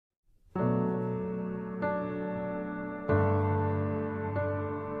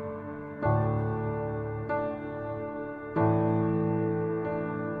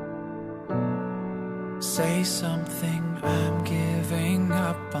Say something, I'm giving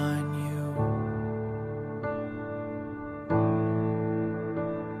up on you.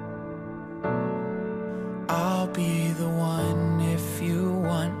 I'll be the one if you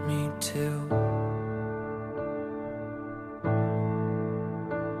want me to.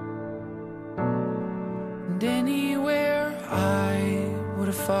 And anywhere I would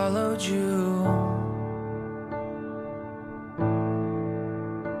have followed you.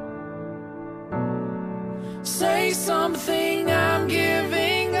 Say something, I'm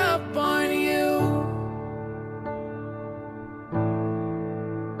giving up on you.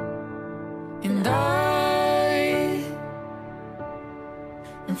 And I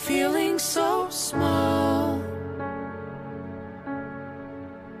am feeling so small.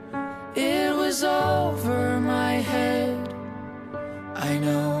 It was over my head. I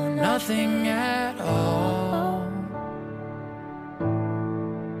know nothing at all.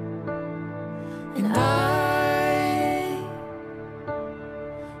 And I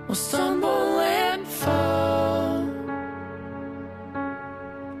will stumble and fall.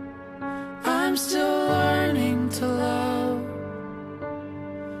 I'm still learning to love,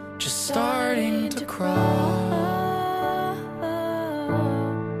 just starting to crawl.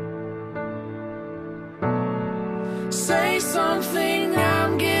 Say something,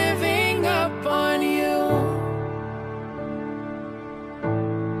 I'm giving up on you.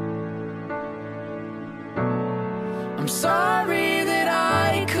 I'm sorry that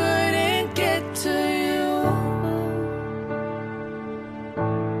I couldn't get to you.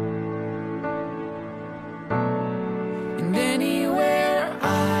 And anywhere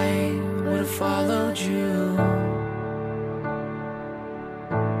I would have followed you.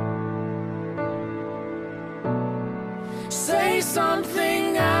 Say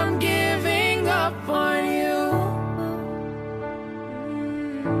something, I'm giving up on you.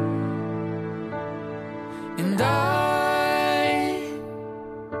 And I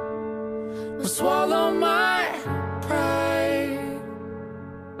will swallow my pride.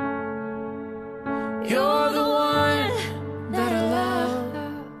 You're